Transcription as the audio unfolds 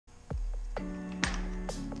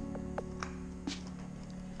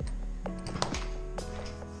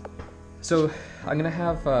So I'm gonna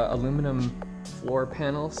have aluminum floor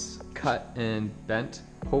panels cut and bent,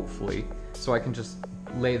 hopefully, so I can just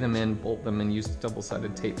lay them in, bolt them, and use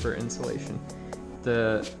double-sided tape for insulation.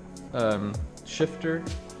 The shifter,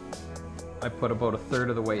 I put about 1/3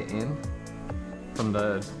 of the way in from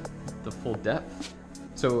the full depth.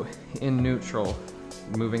 So in neutral,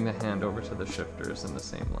 moving the hand over to the shifter is in the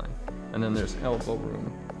same line. And then there's elbow room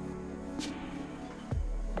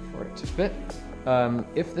for it to fit.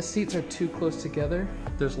 If the seats are too close together,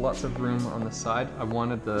 there's lots of room on the side. I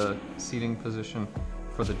wanted the seating position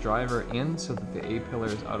for the driver in so that the A-pillar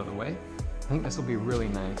is out of the way. I think this will be really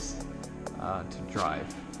nice to drive.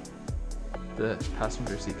 The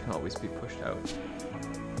passenger seat can always be pushed out.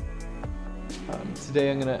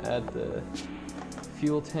 Today I'm going to add the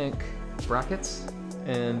fuel tank brackets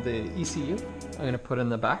and the ECU. I'm going to put in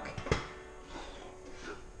the back.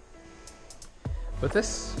 With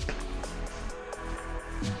this,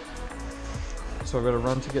 so I've got to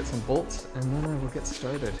run to get some bolts and then I will get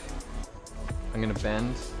started. I'm going to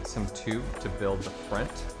bend some tube to build the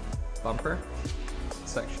front bumper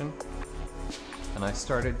section, and I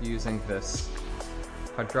started using this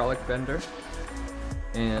hydraulic bender,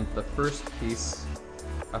 and the first piece,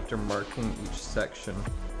 after marking each section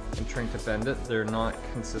and trying to bend it, they're not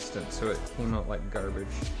consistent, so it came out like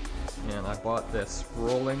garbage. And I bought this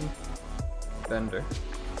rolling bender,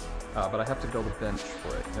 but I have to build a bench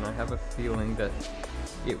for it, and I have a feeling that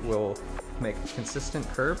it will make a consistent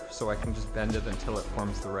curve, so I can just bend it until it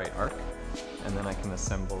forms the right arc, and then I can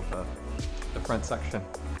assemble the front section.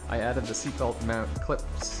 I added the seatbelt mount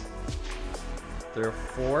clips. There are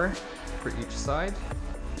 4 for each side.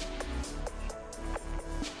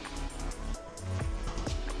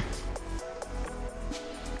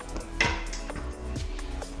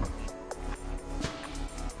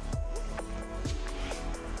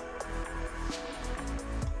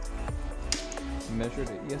 Measured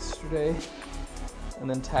it yesterday and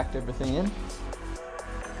then tacked everything in.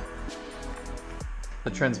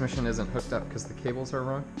 The transmission isn't hooked up because the cables are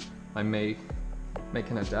wrong. I may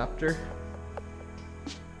make an adapter.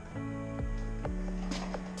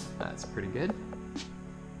 That's pretty good.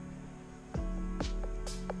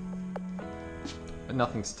 But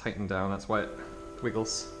nothing's tightened down, that's why it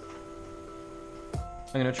wiggles.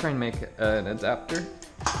 I'm gonna try and make an adapter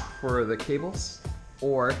for the cables,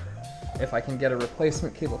 or if I can get a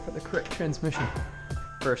replacement cable for the correct transmission.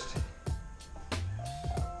 First,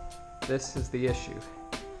 this is the issue.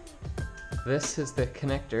 This is the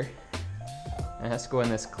connector, and it has to go in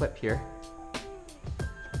this clip here.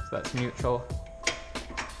 So that's neutral,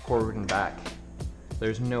 forward and back.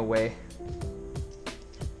 There's no way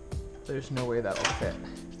that'll fit.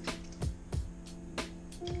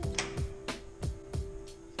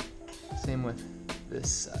 Same with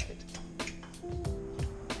this side.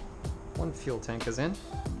 One fuel tank is in.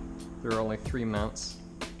 There are only 3 mounts.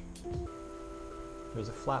 There's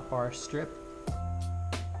a flat bar strip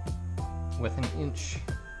with an inch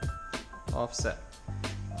offset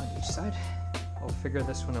on each side. I'll figure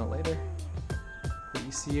this one out later. The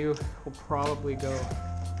ECU will probably go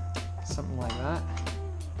something like that.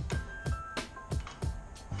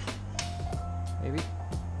 Maybe.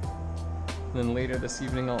 Then later this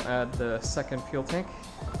evening I'll add the second fuel tank.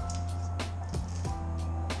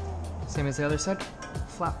 Same as the other side,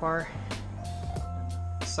 flat bar.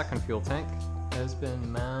 Second fuel tank has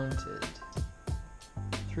been mounted.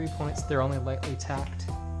 3 points, they're only lightly tacked,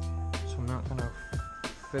 so I'm not gonna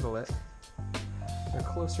fiddle it. They're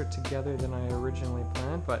closer together than I originally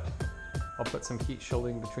planned, but I'll put some heat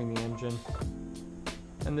shielding between the engine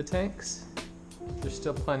and the tanks. There's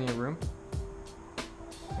still plenty of room,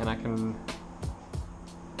 and I can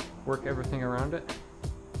work everything around it.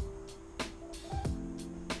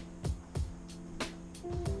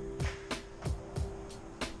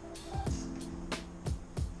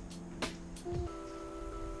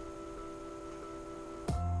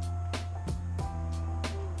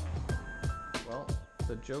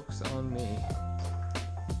 The joke's on me.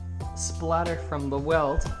 Splatter from the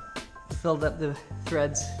weld filled up the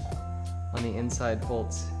threads on the inside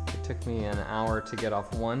bolts. It took me an hour to get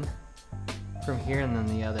off one from here, and then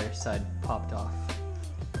the other side popped off.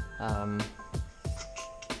 I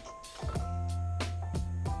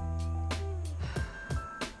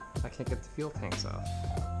can't get the fuel tanks off.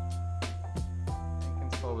 Tank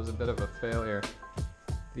install was a bit of a failure.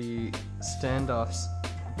 The standoffs,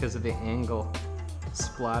 because of the angle,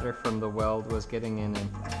 splatter from the weld was getting in and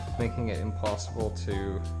making it impossible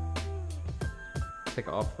to take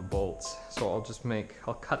off the bolts. So I'll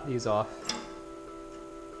cut these off,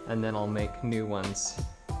 and then I'll make new ones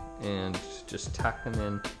and just tack them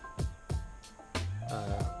in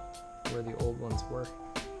where where the old ones were.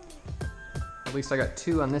 At least I got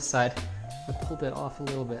 2 on this side. I pulled it off a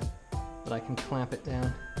little bit, but I can clamp it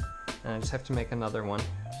down. And I just have to make another one.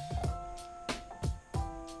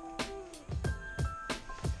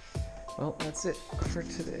 Well, that's it for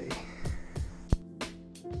today.